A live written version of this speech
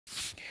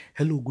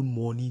Hello, good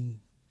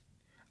morning,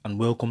 and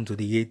welcome to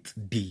the 8th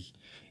day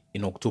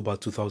in October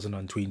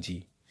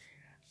 2020.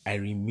 I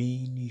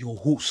remain your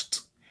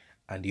host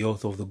and the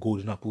author of the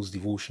Golden Apples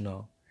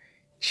devotional,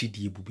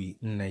 Chidi Ebube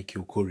Nnaike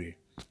Okore.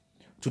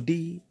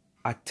 Today,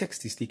 our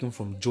text is taken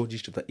from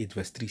Judges chapter 8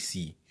 verse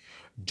 3c.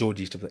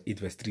 Judges chapter 8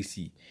 verse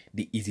 3c,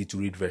 the easy to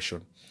read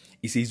version.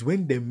 It says,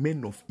 when the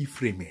men of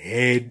Ephraim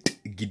heard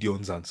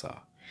Gideon's answer,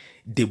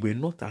 they were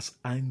not as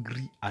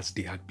angry as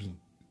they had been.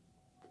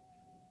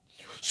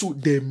 So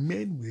the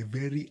men were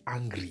very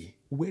angry,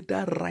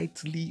 whether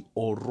rightly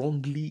or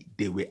wrongly,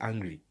 they were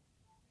angry.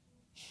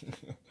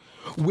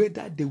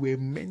 Whether they were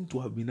meant to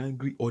have been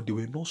angry or they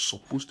were not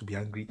supposed to be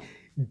angry,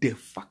 the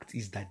fact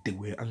is that they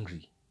were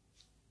angry.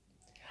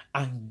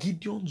 And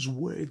Gideon's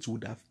words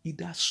would have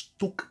either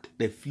stoked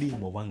the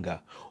flame of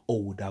anger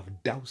or would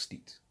have doused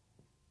it.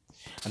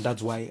 And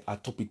that's why our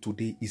topic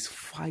today is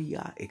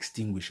fire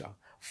extinguisher.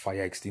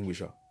 Fire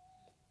extinguisher.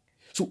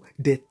 So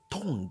the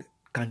tongue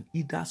can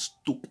either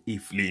stoke a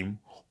flame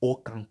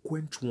or can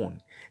quench one,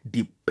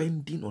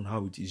 depending on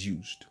how it is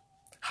used.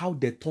 How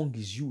the tongue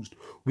is used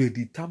will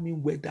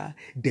determine whether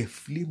the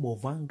flame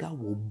of anger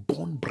will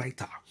burn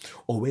brighter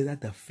or whether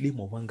the flame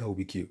of anger will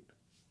be killed.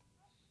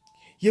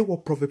 Hear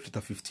what Proverbs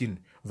chapter 15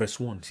 verse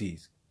 1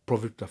 says.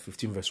 Proverbs chapter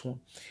 15 verse 1,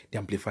 the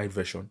Amplified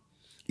Version.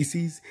 It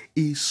says,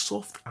 a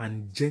soft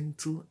and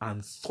gentle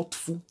and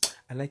thoughtful.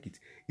 I like it.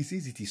 It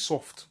says it is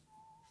soft.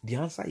 The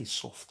answer is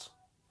soft.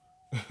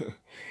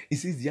 It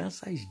says the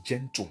answer is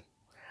gentle,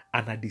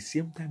 and at the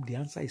same time the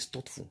answer is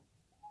thoughtful.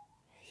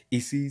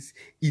 It says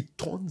it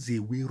turns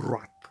away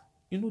wrath.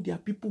 There are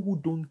people who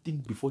don't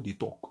think before they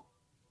talk.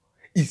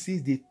 It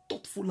says the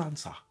thoughtful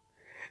answer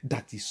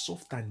that is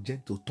soft and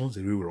gentle turns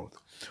away wrath,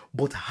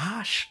 but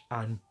harsh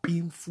and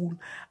painful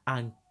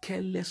and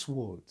careless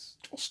words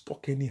just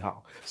talk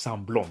anyhow. So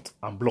I'm blunt.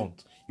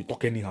 You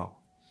talk anyhow.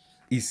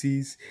 It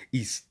says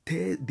they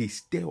stir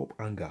up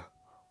anger.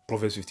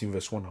 Proverbs 15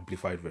 verse 1,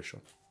 Amplified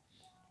Version.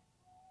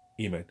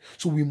 Amen.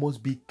 So we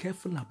must be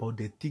careful about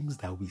the things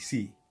that we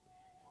say.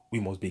 The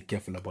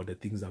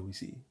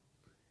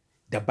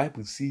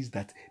Bible says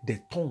that the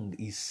tongue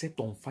is set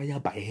on fire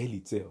by hell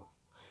itself.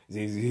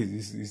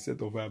 It's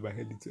set on fire by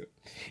hell itself.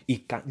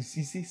 It can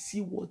see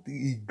what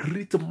a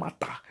great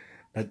matter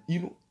that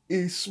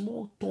a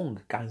small tongue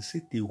can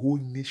set a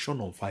whole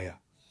nation on fire.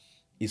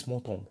 A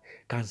small tongue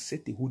can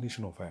set a whole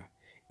nation on fire.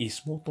 A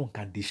small tongue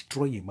can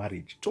destroy a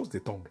marriage. Just the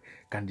tongue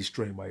can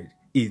destroy a marriage.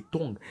 A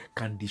tongue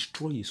can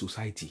destroy a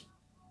society.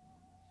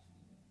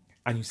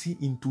 And you see,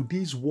 in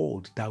today's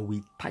world that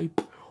we type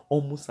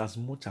almost as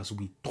much as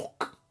we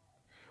talk,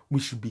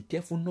 we should be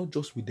careful not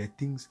just with the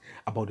things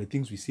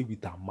we say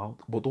with our mouth,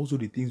 but also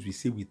the things we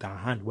say with our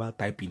hand while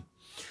typing.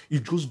 You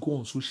just go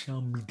on social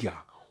media.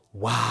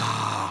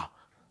 Wow.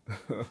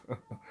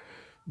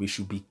 We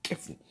should be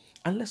careful.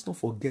 And let's not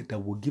forget that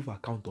we'll give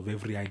account of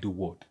every idle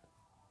word.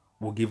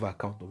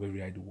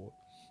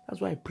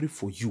 That's why I pray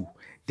for you.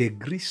 The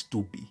grace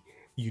to be,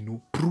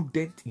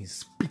 prudent in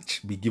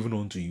speech be given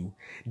unto you.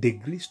 The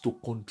grace to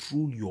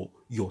control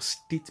your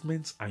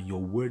statements and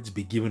your words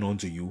be given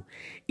unto you.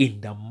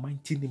 In the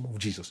mighty name of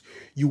Jesus.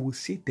 You will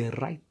say the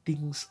right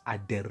things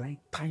at the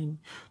right time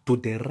to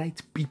the right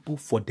people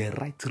for the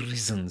right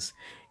reasons.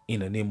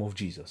 In the name of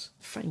Jesus.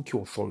 Thank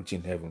you, authority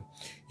in heaven.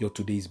 Your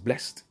today is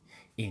blessed.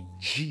 In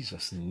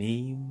Jesus'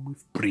 name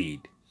we've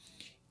prayed.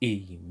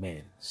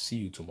 Amen. See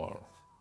you tomorrow.